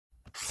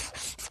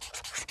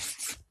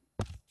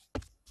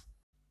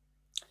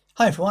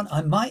Hi everyone,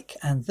 I'm Mike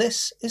and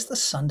this is the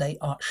Sunday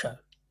Art Show.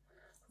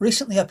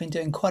 Recently I've been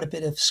doing quite a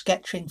bit of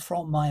sketching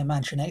from my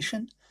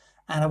imagination,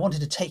 and I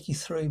wanted to take you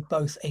through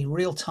both a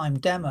real-time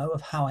demo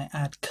of how I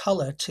add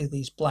colour to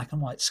these black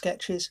and white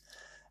sketches,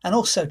 and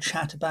also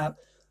chat about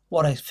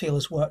what I feel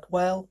has worked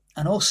well,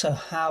 and also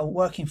how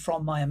working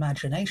from my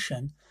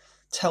imagination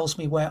tells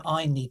me where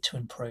I need to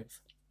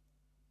improve.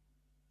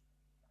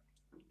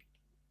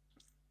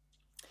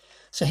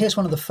 So here's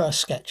one of the first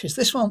sketches.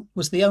 This one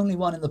was the only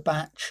one in the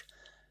batch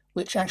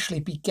which actually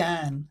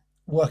began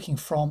working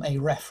from a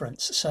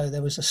reference. So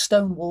there was a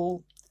stone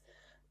wall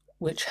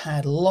which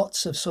had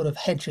lots of sort of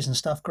hedges and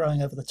stuff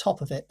growing over the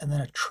top of it, and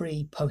then a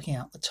tree poking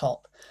out the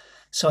top.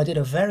 So I did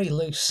a very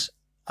loose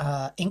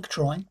ink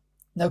drawing,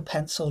 no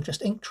pencil,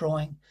 just ink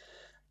drawing,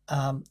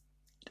 and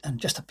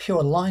just a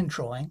pure line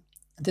drawing.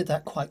 I did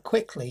that quite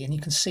quickly, and you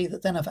can see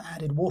that then I've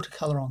added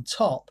watercolour on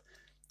top,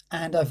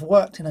 and I've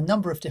worked in a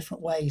number of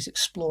different ways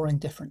exploring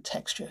different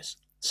textures.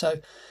 So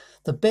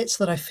the bits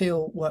that I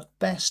feel work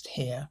best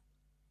here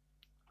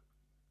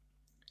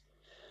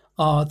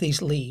are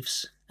these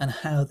leaves and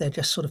how they're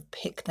just sort of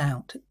picked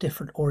out at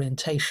different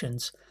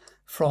orientations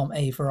from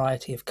a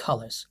variety of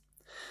colours.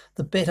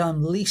 The bit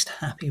I'm least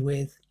happy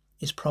with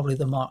is probably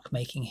the mark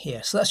making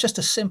here. So that's just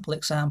a simple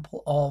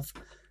example of,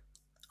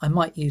 I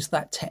might use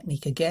that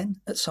technique again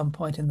at some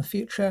point in the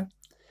future,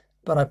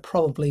 but I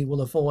probably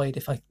will avoid,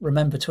 if I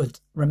remember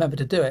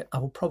to do it, I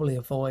will probably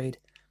avoid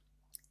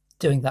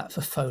doing that for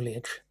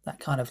foliage,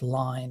 that kind of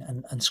line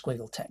and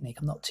squiggle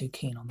technique. I'm not too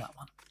keen on that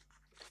one.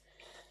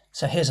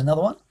 So here's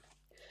another one.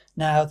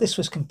 Now this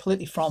was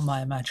completely from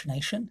my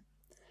imagination,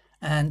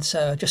 and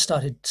so I just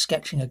started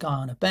sketching a guy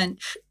on a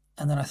bench,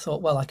 and then I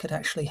thought, well, I could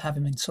actually have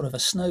him in sort of a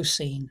snow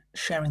scene,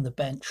 sharing the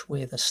bench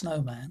with a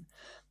snowman.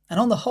 And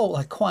on the whole,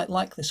 I quite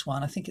like this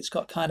one. I think it's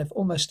got kind of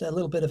almost a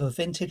little bit of a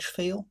vintage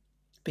feel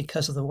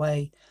because of the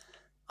way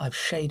I've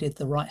shaded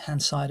the right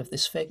hand side of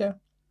this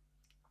figure.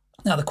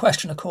 Now the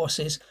question, of course,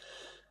 is,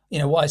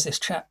 why is this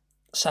chap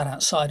sat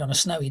outside on a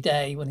snowy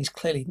day when he's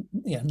clearly,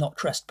 not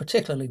dressed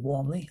particularly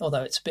warmly,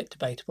 although it's a bit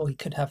debatable. He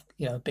could have,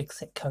 a big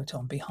thick coat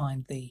on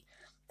behind the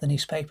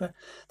newspaper.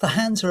 The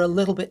hands are a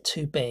little bit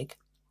too big,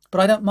 but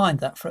I don't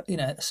mind that for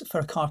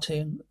a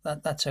cartoon.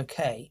 That's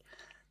okay.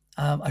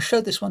 I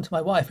showed this one to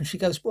my wife and she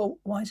goes, well,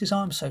 why is his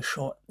arm so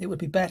short? It would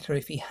be better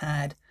if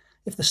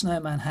the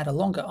snowman had a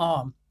longer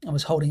arm and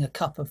was holding a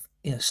cup of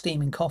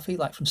steaming coffee,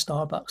 like from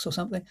Starbucks or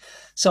something.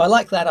 So I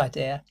like that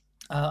idea.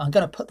 I'm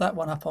going to put that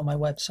one up on my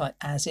website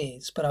as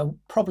is, but I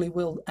probably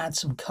will add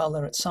some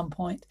colour at some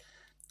point,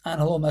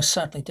 and I'll almost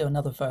certainly do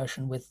another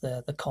version with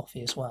the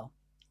coffee as well.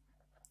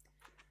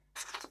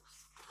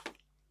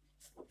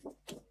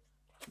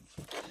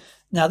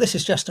 Now this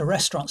is just a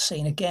restaurant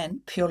scene,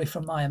 again, purely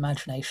from my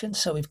imagination.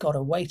 So we've got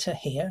a waiter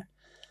here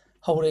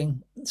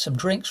holding some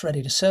drinks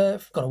ready to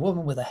serve. Got a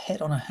woman with a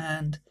head on her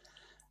hand,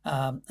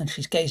 and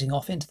she's gazing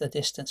off into the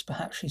distance.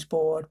 Perhaps she's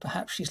bored,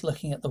 perhaps she's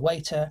looking at the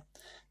waiter,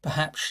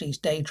 perhaps she's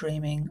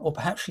daydreaming, or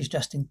perhaps she's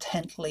just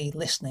intently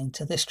listening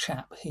to this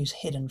chap who's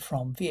hidden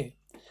from view.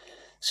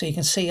 So you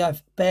can see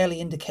I've barely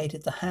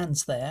indicated the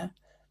hands there,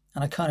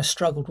 and I kind of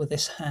struggled with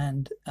this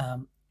hand.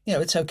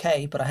 It's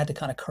okay, but I had to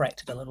kind of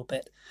correct it a little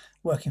bit,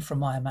 working from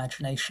my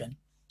imagination.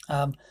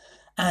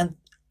 And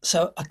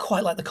so I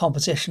quite like the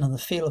composition and the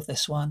feel of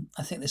this one.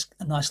 I think there's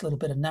a nice little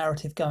bit of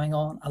narrative going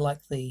on. I like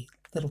the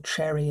little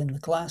cherry in the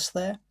glass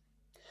there.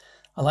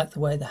 I like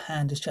the way the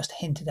hand is just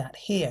hinted at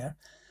here.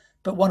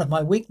 But one of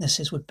my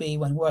weaknesses would be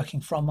when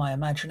working from my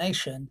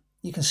imagination,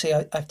 you can see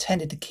I've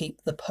tended to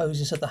keep the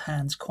poses of the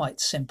hands quite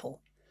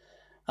simple.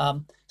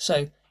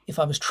 So if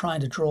I was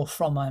trying to draw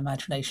from my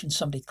imagination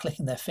somebody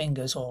clicking their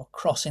fingers or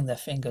crossing their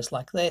fingers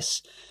like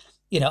this,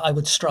 I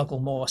would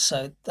struggle more.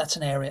 So that's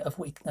an area of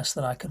weakness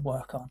that I could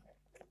work on.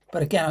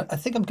 But again, I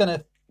think I'm going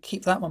to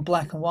keep that one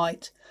black and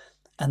white.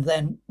 And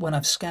then when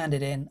I've scanned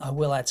it in, I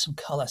will add some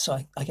colour. So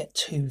I get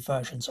two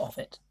versions of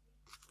it.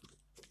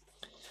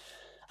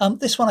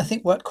 This one I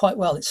think worked quite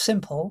well. It's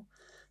simple,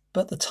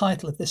 but the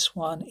title of this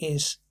one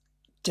is,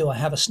 Do I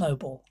Have a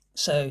Snowball?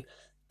 So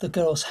the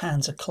girl's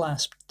hands are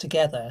clasped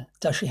together.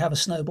 Does she have a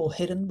snowball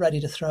hidden,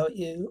 ready to throw at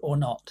you or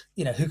not?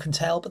 Who can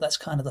tell, but that's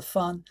kind of the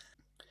fun.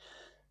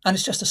 And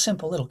it's just a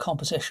simple little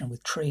composition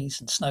with trees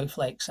and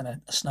snowflakes and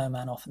a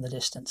snowman off in the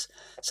distance.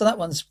 So that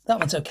one's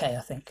okay,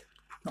 I think.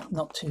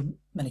 Not too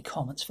many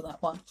comments for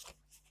that one.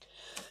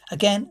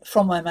 Again,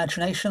 from my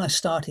imagination, I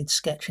started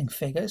sketching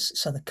figures.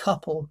 So the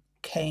couple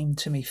came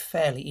to me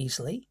fairly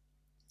easily,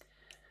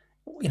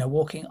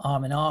 walking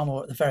arm in arm,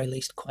 or at the very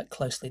least quite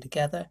closely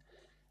together.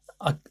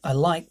 I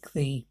like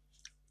the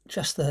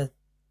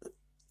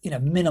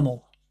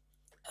minimal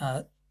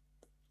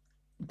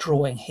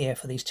drawing here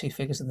for these two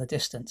figures in the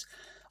distance.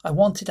 I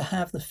wanted to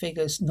have the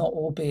figures not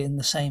all be in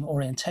the same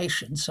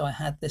orientation, so I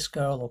had this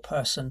girl or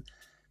person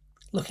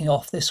looking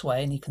off this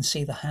way, and you can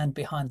see the hand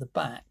behind the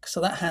back.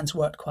 So that hand's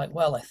worked quite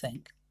well, I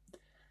think.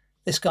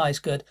 This guy's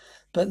good,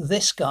 but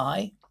this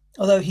guy,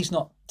 although he's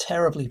not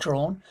terribly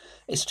drawn,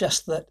 it's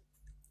just that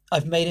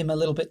I've made him a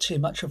little bit too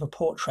much of a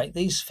portrait.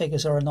 These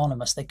figures are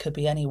anonymous. They could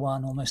be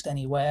anyone, almost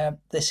anywhere.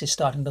 This is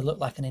starting to look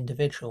like an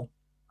individual.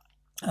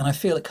 And I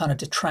feel it kind of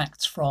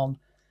detracts from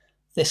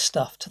this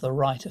stuff to the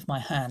right of my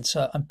hand.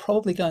 So I'm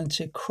probably going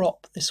to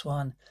crop this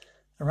one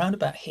around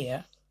about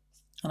here.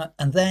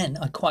 And then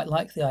I quite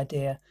like the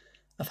idea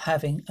of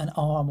having an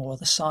arm or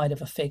the side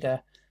of a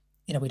figure.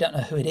 You know, we don't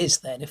know who it is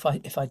then. If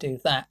I do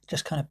that,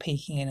 just kind of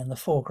peeking in the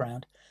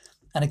foreground.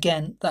 And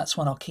again, that's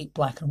when I'll keep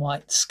black and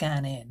white,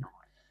 scan in,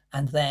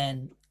 and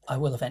then I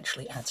will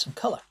eventually add some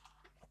color.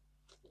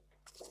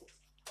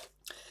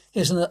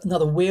 Here's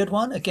another weird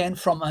one, again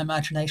from my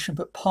imagination,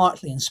 but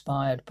partly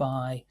inspired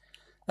by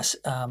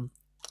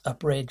a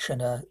bridge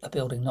and a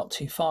building not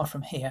too far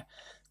from here.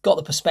 Got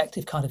the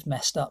perspective kind of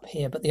messed up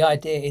here, but the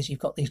idea is you've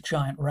got these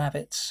giant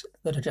rabbits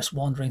that are just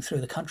wandering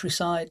through the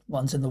countryside.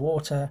 One's in the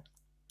water,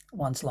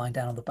 one's lying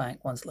down on the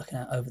bank, one's looking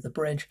out over the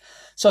bridge.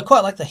 So I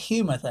quite like the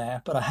humor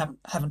there, but I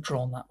haven't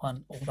drawn that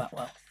one all that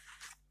well.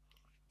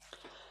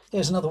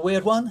 Here's another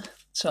weird one.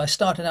 So I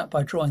started out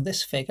by drawing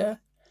this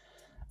figure,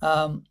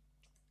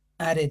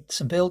 added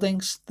some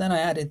buildings, then I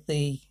added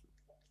the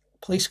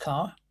police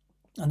car,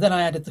 and then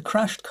I added the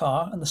crashed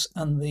car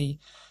and the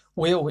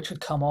wheel which had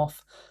come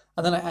off,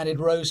 and then I added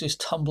roses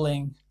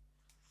tumbling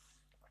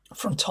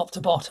from top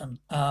to bottom.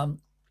 I'm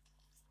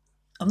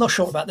not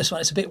sure about this one.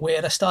 It's a bit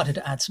weird. I started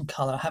to add some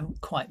color. I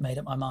haven't quite made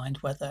up my mind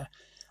whether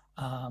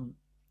I'm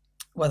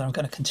going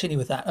to continue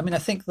with that. I mean, I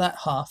think that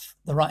half,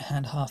 the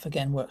right-hand half,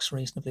 again, works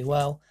reasonably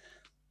well.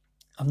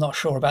 I'm not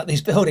sure about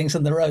these buildings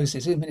and the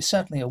roses. I mean, it's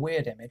certainly a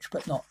weird image,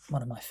 but not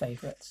one of my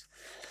favorites.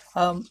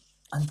 And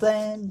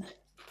then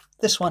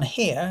this one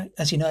here,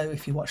 as you know,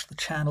 if you watch the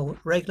channel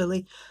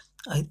regularly,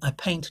 I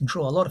paint and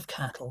draw a lot of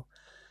cattle.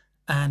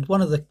 And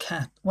one of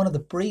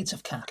the breeds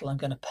of cattle I'm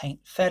going to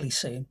paint fairly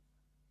soon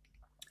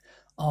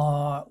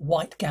are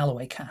white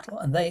Galloway cattle,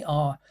 and they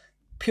are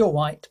pure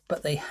white,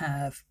 but they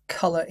have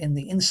color in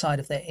the inside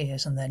of their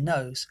ears and their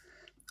nose.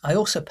 I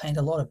also paint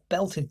a lot of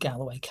belted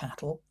Galloway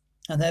cattle,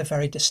 and they're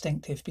very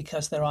distinctive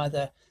because they're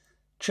either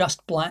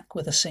just black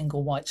with a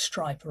single white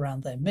stripe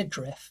around their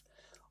midriff,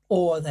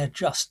 or they're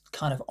just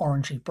kind of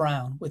orangey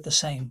brown with the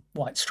same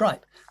white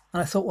stripe.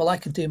 And I thought, well, I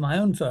could do my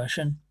own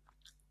version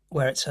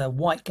where it's a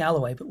white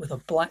Galloway but with a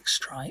black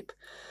stripe.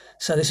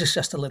 So this is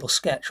just a little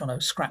sketch on a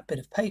scrap bit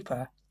of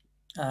paper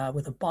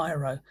with a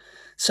biro.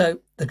 So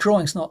the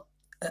drawing's not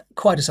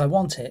quite as I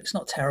want it. It's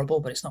not terrible,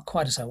 but it's not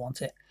quite as I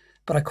want it.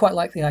 But I quite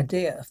like the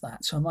idea of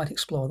that, so I might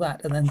explore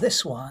that. And then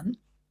this one,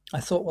 I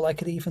thought, well, I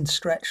could even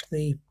stretch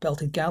the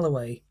belted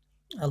Galloway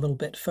a little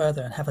bit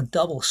further and have a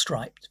double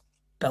striped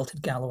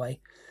belted Galloway.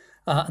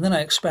 And then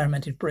I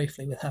experimented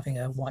briefly with having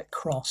a white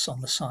cross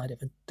on the side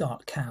of a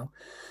dark cow.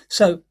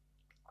 So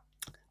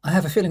I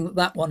have a feeling that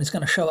that one is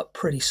going to show up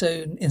pretty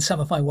soon in some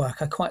of my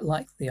work. I quite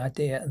like the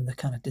idea and the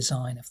kind of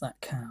design of that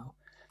cow.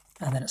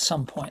 And then at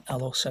some point,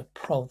 I'll also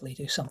probably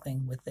do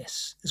something with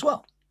this as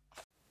well.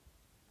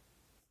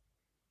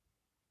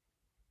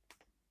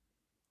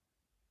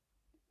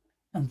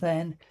 And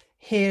then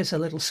here's a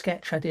little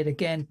sketch I did,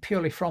 again,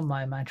 purely from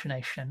my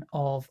imagination,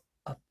 of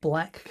a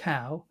black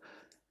cow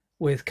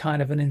with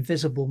kind of an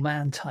invisible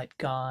man type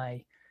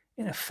guy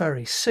in a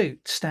furry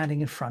suit standing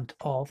in front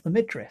of the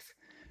midriff.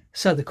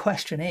 So the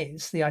question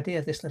is, the idea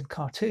of this little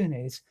cartoon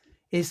is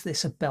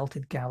this a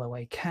belted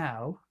Galloway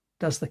cow?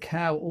 Does the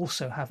cow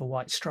also have a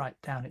white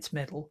stripe down its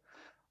middle?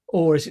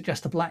 Or is it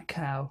just a black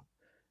cow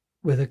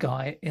with a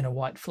guy in a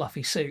white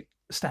fluffy suit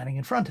standing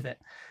in front of it?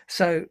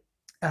 So,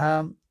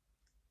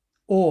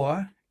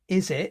 or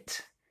is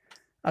it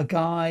a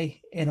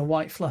guy in a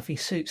white fluffy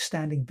suit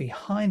standing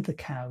behind the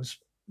cow's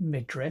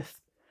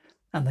midriff,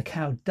 and the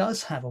cow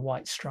does have a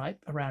white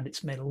stripe around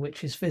its middle,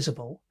 which is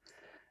visible?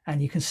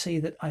 And you can see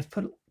that I've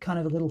put kind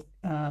of a little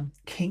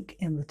kink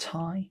in the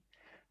tie,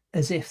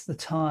 as if the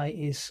tie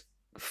is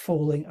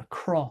falling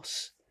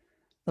across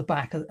the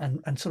back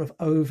and sort of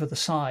over the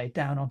side,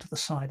 down onto the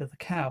side of the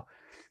cow.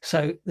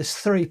 So there's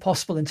three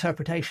possible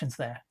interpretations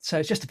there. So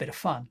it's just a bit of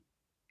fun.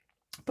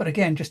 But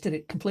again, just did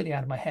it completely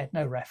out of my head,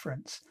 no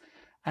reference.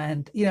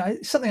 And, you know,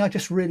 it's something I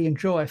just really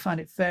enjoy. I find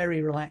it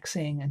very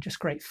relaxing and just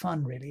great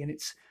fun, really. And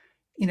it's,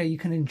 you know, you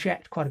can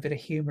inject quite a bit of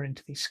humor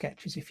into these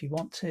sketches if you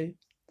want to.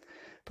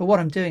 But what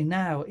I'm doing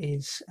now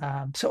is,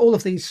 so all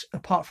of these,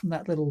 apart from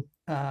that little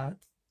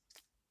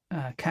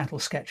cattle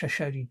sketch I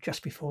showed you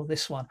just before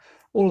this one,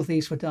 all of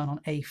these were done on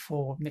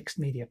A4 mixed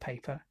media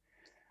paper.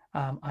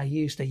 I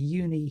used a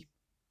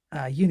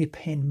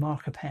Unipin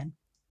marker pen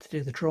to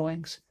do the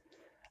drawings.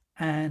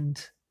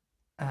 And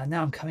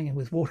now I'm coming in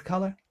with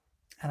watercolor,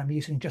 and I'm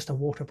using just a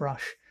water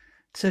brush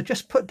to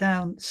just put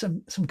down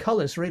some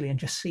colors, really, and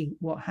just see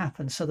what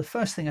happens. So the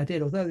first thing I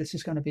did, although this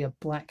is going to be a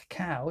black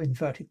cow,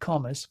 inverted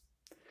commas,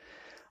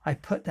 I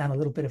put down a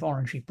little bit of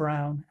orangey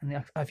brown,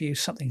 and I've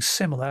used something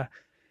similar,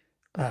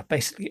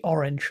 basically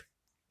orange,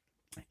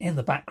 in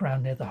the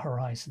background near the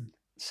horizon.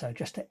 So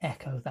just to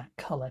echo that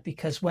color,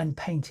 because when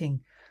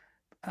painting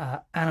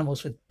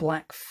animals with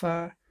black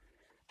fur,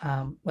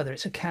 whether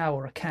it's a cow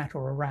or a cat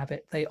or a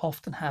rabbit, they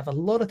often have a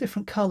lot of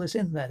different colors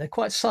in there. They're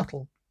quite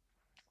subtle.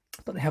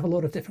 but they have a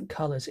lot of different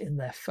colors in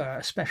their fur,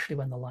 especially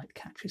when the light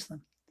catches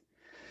them.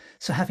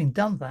 So having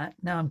done that,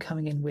 now I'm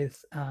coming in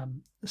with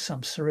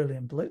some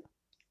cerulean blue.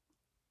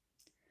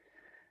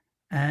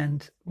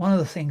 And one of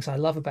the things I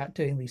love about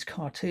doing these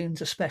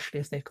cartoons, especially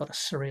if they've got a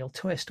surreal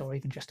twist or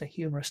even just a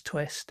humorous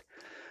twist,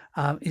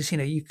 is,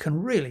 you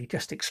can really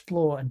just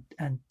explore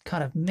and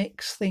kind of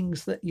mix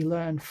things that you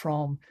learn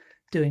from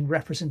doing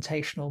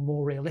representational,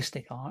 more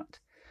realistic art.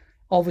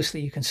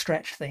 Obviously, you can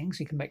stretch things.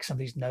 You can make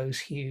somebody's nose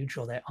huge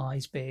or their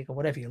eyes big or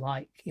whatever you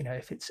like,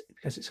 if it's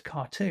because it's a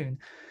cartoon.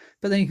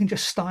 But then you can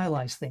just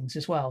stylize things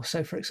as well.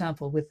 So, for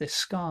example, with this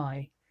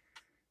sky,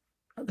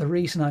 the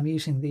reason I'm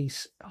using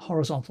these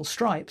horizontal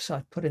stripes,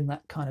 I put in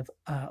that kind of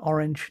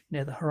orange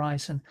near the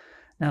horizon.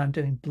 Now I'm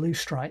doing blue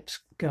stripes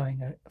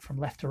going from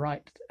left to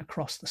right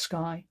across the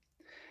sky,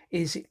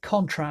 is it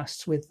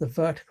contrasts with the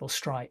vertical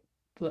stripe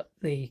that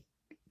the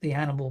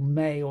animal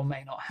may or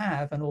may not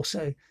have, and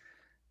also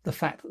the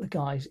fact that the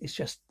guy is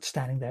just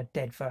standing there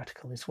dead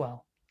vertical as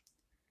well.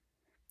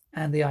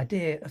 And the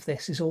idea of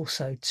this is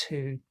also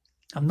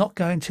I'm not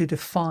going to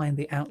define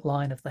the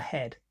outline of the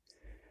head.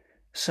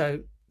 So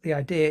the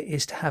idea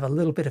is to have a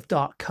little bit of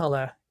dark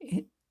color,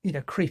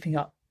 creeping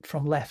up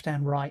from left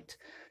and right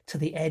to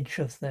the edge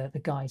of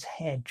the guy's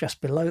head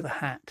just below the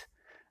hat.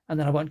 And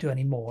then I won't do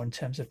any more in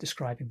terms of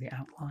describing the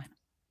outline.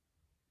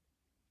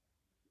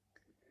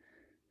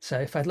 So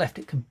if I'd left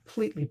it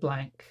completely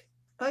blank,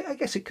 I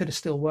guess it could have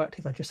still worked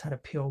if I just had a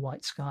pure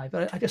white sky,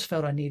 but I just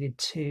felt I needed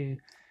to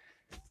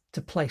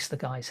place the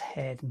guy's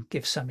head and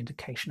give some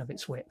indication of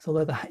its width,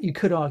 although you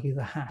could argue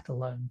the hat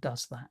alone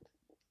does that.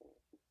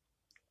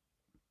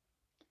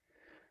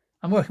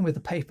 I'm working with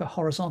the paper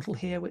horizontal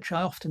here, which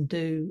I often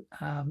do.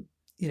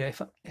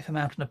 If I'm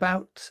out and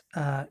about,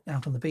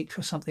 out on the beach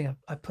or something,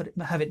 I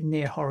have it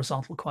near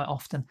horizontal quite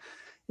often.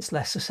 It's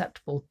less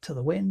susceptible to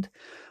the wind.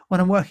 When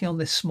I'm working on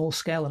this small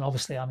scale, and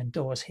obviously I'm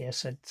indoors here,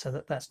 so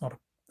that's not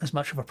as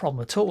much of a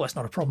problem at all. It's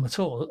not a problem at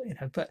all,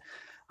 But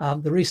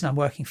the reason I'm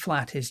working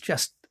flat is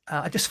just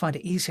I just find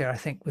it easier, I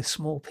think, with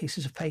small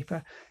pieces of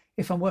paper.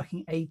 If I'm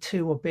working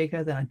A2 or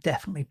bigger, then I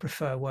definitely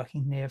prefer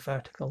working near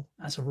vertical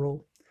as a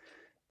rule.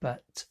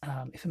 But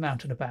if I'm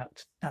out and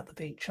about at the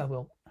beach, I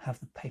will have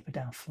the paper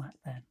down flat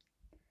then.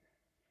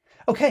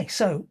 Okay,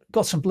 so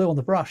got some blue on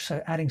the brush,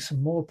 so adding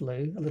some more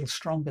blue, a little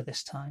stronger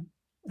this time.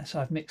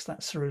 So I've mixed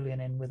that cerulean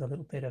in with a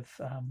little bit of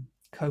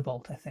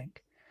cobalt, I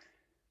think.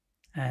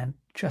 And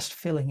just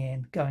filling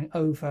in, going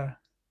over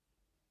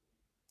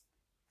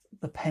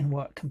the pen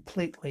work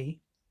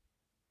completely.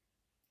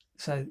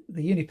 So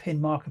the Unipin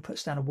marker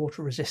puts down a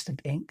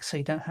water-resistant ink, so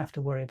you don't have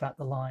to worry about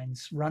the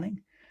lines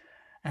running.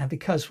 And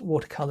because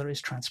watercolor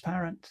is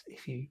transparent,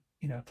 if you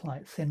apply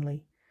it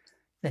thinly,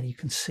 then you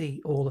can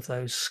see all of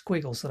those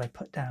squiggles that I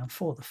put down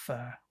for the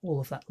fur. All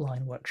of that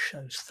line work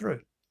shows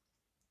through.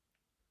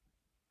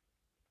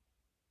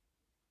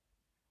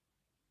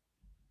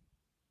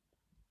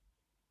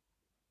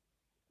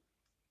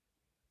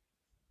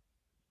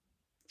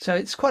 So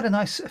it's quite a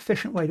nice,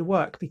 efficient way to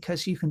work,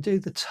 because you can do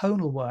the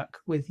tonal work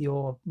with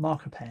your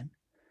marker pen.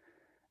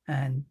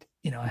 And,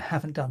 I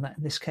haven't done that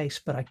in this case,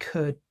 but I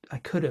could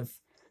have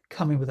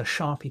come in with a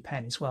Sharpie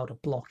pen as well to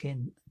block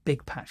in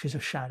big patches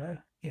of shadow,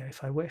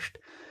 if I wished,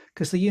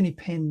 because the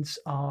Unipins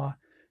are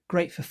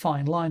great for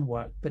fine line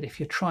work. But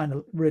if you're trying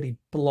to really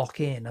block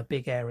in a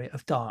big area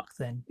of dark,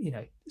 then,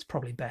 it's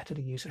probably better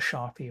to use a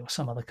Sharpie or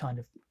some other kind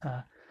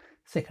of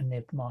thicker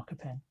nibbed marker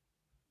pen.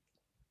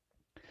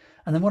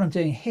 And then what I'm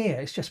doing here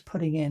is just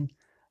putting in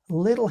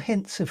little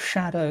hints of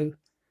shadow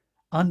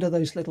under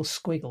those little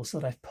squiggles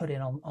that I've put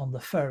in on the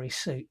furry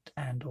suit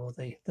and or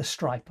the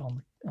stripe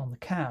on the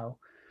cow,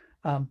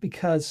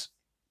 because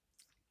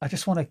I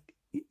just want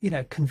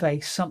to convey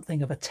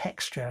something of a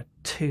texture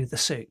to the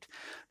suit.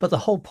 But the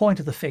whole point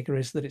of the figure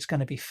is that it's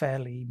going to be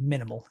fairly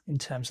minimal in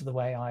terms of the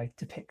way I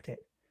depict it.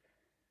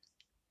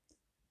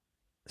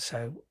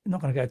 So I'm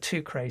not going to go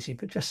too crazy,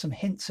 but just some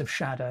hints of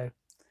shadow,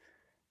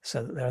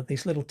 so that there are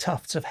these little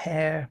tufts of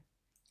hair.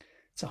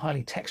 It's a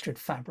highly textured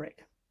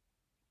fabric.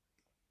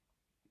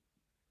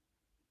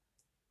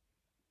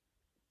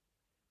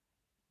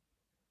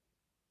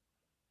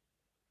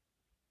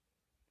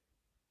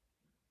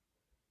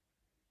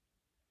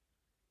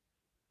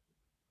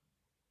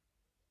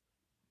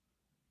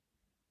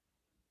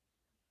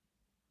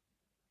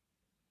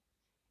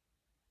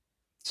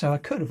 So I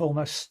could have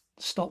almost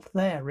stopped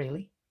there,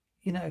 really.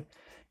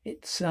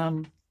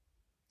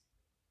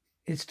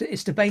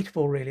 It's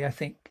debatable, really, I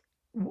think,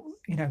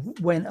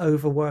 when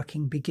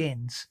overworking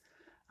begins.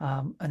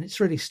 And it's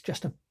really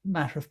just a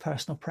matter of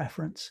personal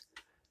preference.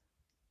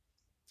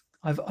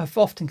 I've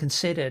often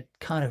considered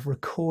kind of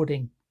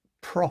recording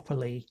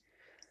properly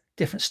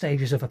different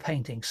stages of a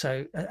painting.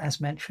 So as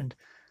mentioned,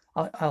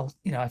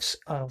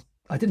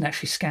 I didn't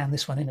actually scan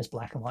this one in as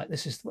black and white.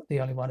 This is the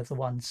only one of the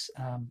ones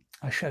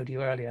I showed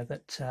you earlier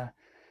that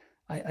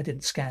I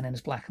didn't scan in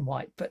as black and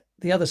white, but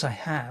the others I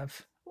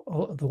have,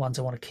 or the ones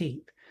I want to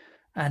keep.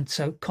 And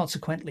so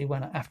consequently,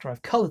 after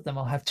I've colored them,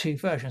 I'll have two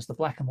versions, the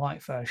black and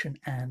white version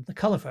and the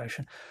color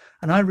version.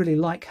 And I really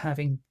like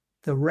having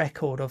the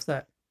record of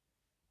that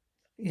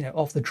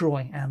of the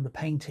drawing and the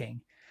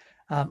painting.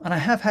 And I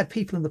have had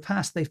people in the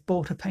past, they've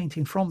bought a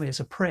painting from me as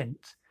a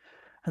print,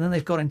 and then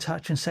they've got in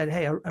touch and said,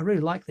 hey, I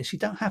really like this. You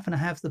don't happen to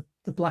have the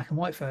black and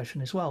white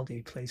version as well, do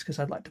you, please? Because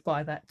I'd like to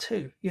buy that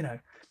too,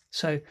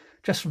 So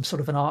just from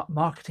sort of an art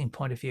marketing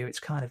point of view, it's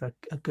kind of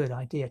a good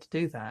idea to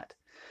do that.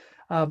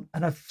 And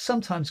I've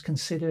sometimes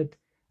considered,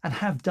 and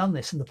have done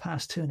this in the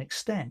past to an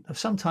extent, I've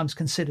sometimes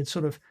considered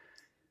sort of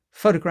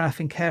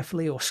photographing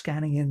carefully or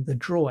scanning in the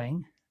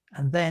drawing,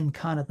 and then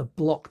kind of the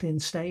blocked in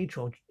stage,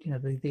 or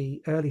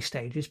the early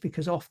stages,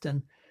 because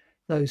often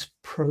those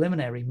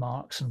preliminary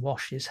marks and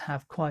washes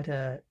have quite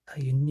a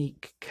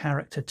unique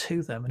character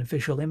to them and a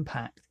visual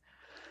impact.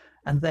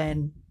 And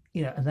then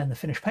the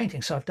finished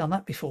painting. So I've done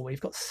that before, where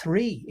you've got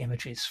 3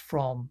 images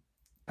from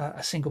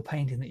a single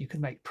painting that you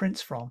can make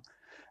prints from.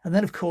 And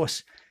then of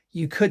course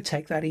you could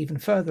take that even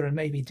further and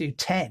maybe do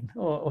 10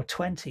 or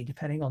 20,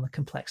 depending on the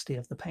complexity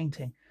of the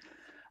painting.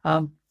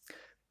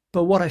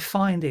 But what I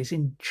find is,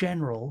 in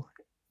general,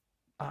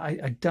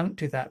 I don't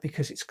do that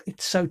because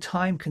it's so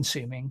time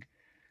consuming,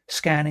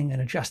 scanning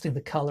and adjusting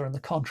the color and the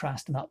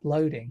contrast and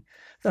uploading,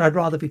 that I'd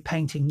rather be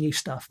painting new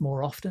stuff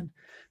more often.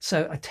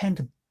 So I tend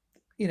to,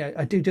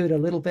 I do it a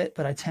little bit,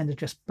 but I tend to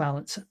just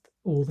balance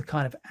all the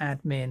kind of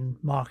admin,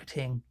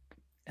 marketing,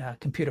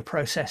 computer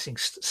processing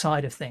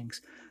side of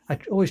things. I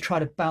always try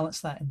to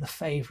balance that in the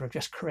favor of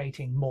just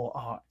creating more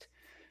art,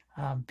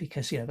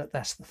 because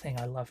that's the thing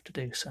I love to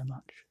do so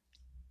much.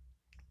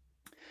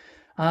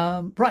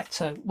 Right,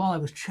 so while I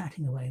was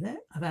chatting away there,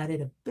 I've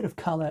added a bit of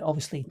color,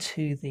 obviously,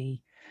 to the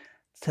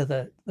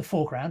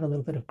foreground, a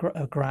little bit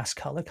of grass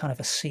color, kind of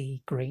a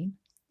sea green,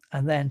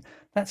 and then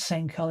that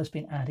same color has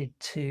been added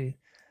to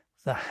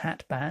the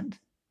hat band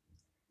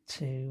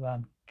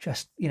to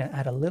just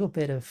add a little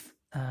bit of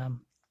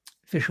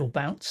visual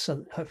bounce, so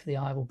that hopefully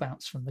the eye will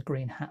bounce from the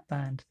green hat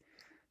band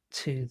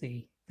to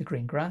the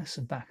green grass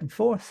and back and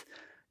forth.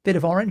 Bit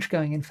of orange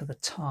going in for the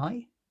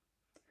tie,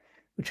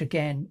 which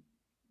again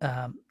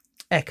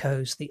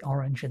echoes the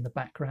orange in the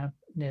background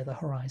near the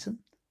horizon.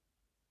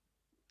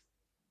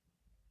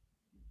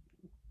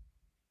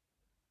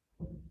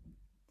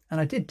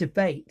 And I did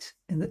debate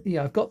in that,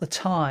 I've got the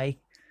tie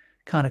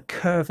kind of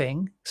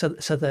curving, so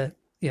the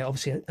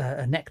obviously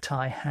a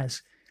necktie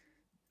has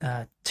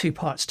 2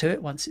 parts to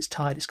it. Once it's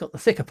tied, it's got the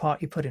thicker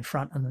part you put in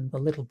front, and then the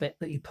little bit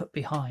that you put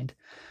behind.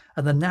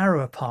 And the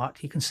narrower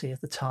part, you can see,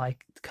 of the tie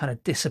kind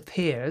of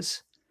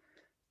disappears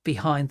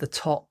behind the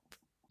top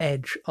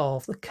edge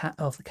of the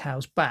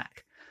cow's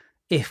back,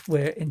 if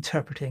we're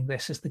interpreting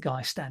this as the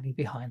guy standing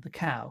behind the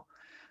cow.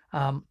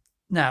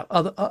 Now,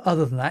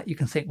 other than that, you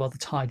can think, well, the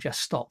tie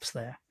just stops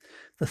there.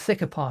 The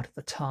thicker part of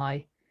the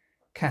tie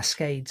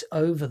cascades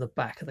over the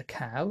back of the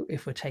cow,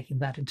 if we're taking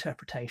that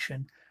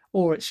interpretation,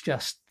 or it's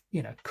just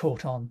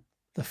caught on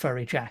the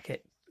furry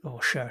jacket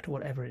or shirt or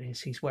whatever it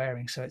is he's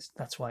wearing, so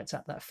that's why it's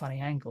at that funny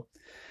angle.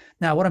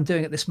 Now what I'm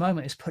doing at this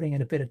moment is putting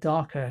in a bit of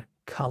darker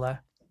color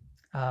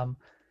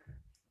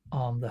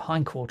on the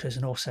hindquarters,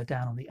 and also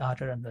down on the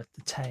udder and the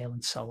tail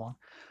and so on.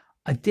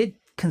 I did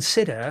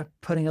consider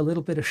putting a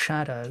little bit of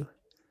shadow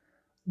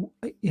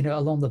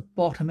along the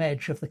bottom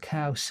edge of the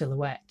cow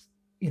silhouette,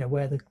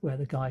 where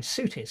the guy's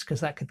suit is,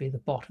 because that could be the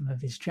bottom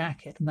of his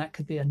jacket, and that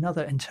could be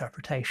another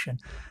interpretation,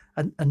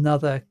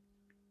 another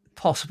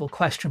possible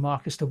question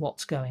mark as to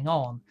what's going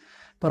on.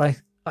 But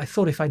I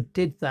thought if I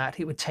did that,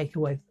 it would take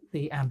away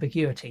the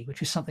ambiguity,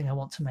 which is something I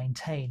want to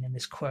maintain in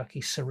this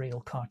quirky,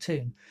 surreal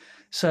cartoon.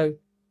 So,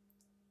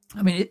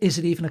 I mean, is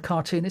it even a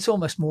cartoon? It's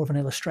almost more of an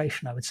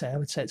illustration, I would say. I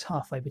would say it's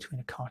halfway between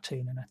a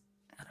cartoon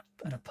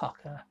and a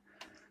pucker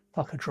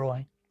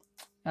drawing.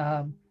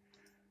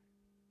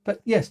 But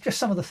yes, just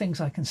some of the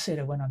things I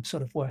consider when I'm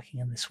sort of working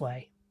in this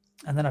way.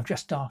 And then I've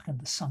just darkened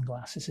the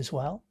sunglasses as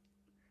well.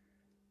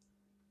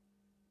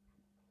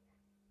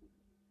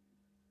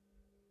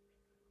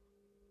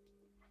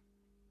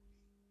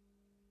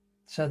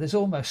 So there's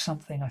almost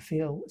something, I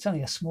feel, it's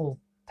only a small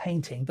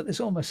painting, but there's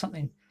almost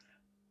something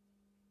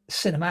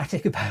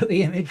cinematic about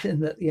the image,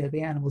 and that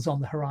the animal's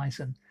on the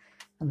horizon,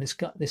 and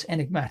this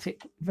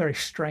enigmatic, very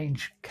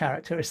strange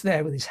character is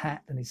there with his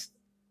hat and his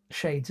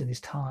shades and his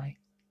tie.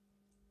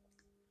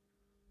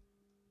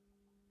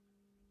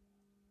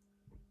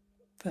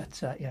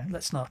 But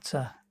let's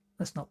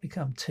not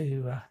become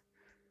too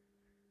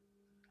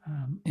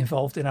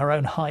involved in our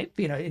own hype.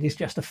 It is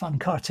just a fun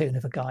cartoon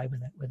of a guy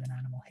with an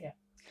animal here.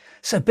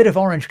 So a bit of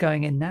orange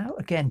going in now,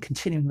 again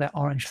continuing that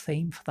orange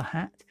theme for the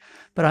hat,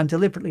 but I'm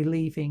deliberately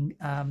leaving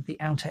the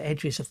outer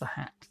edges of the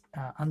hat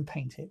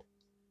unpainted,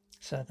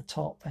 so the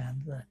top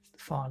and the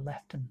far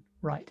left and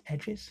right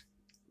edges.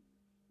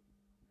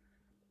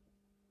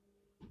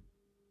 A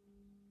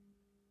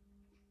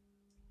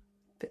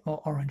bit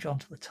more orange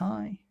onto the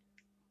tie.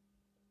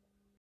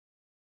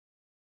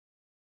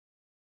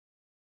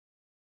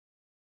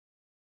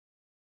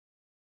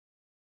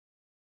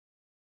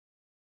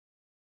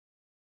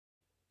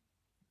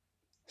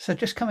 So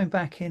just coming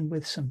back in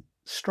with some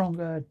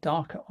stronger,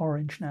 darker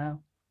orange now.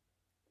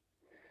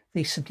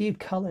 These subdued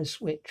colours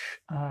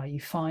which you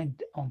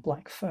find on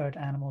black-furred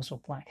animals or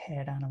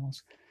black-haired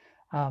animals,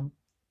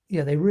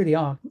 yeah, they really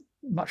are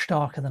much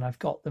darker than I've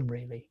got them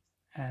really.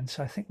 And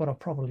so I think what I'll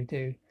probably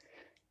do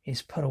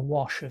is put a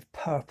wash of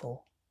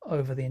purple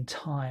over the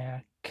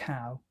entire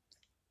cow,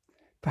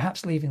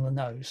 perhaps leaving the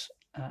nose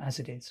as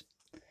it is.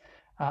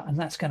 And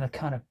that's going to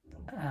kind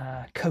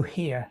of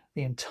cohere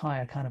the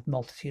entire kind of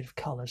multitude of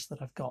colors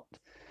that I've got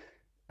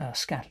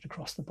scattered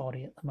across the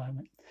body at the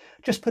moment.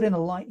 Just put in a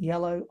light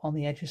yellow on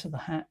the edges of the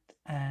hat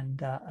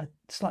and a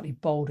slightly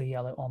bolder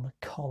yellow on the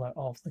collar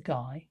of the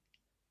guy.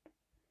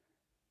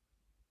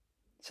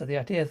 So the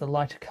idea of the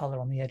lighter color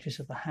on the edges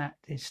of the hat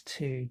is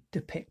to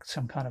depict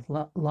some kind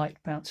of light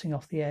bouncing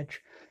off the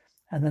edge.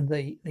 And then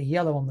the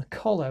yellow on the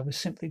collar was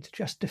simply to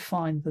just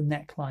define the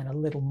neckline a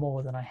little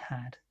more than I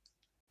had.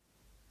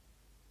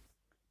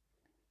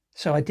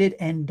 So I did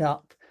end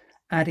up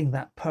adding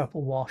that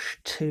purple wash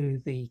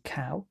to the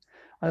cow.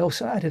 I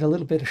also added a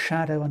little bit of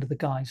shadow under the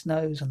guy's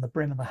nose and the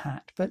brim of the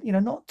hat, but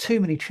not too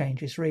many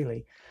changes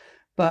really.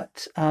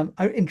 But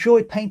I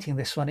enjoyed painting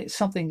this one. It's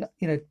something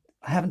I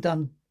haven't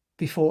done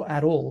before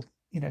at all.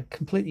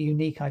 Completely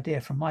unique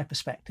idea from my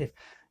perspective.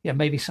 Yeah,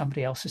 maybe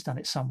somebody else has done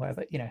it somewhere,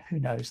 but who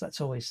knows?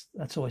 That's always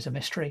a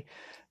mystery.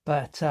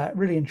 But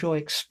really enjoy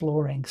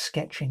exploring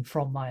sketching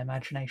from my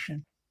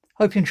imagination.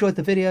 Hope you enjoyed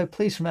the video.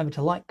 Please remember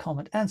to like,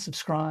 comment, and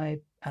subscribe.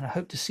 And I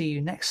hope to see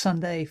you next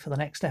Sunday for the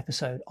next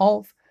episode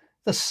of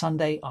the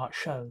Sunday Art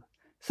Show.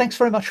 Thanks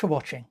very much for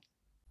watching.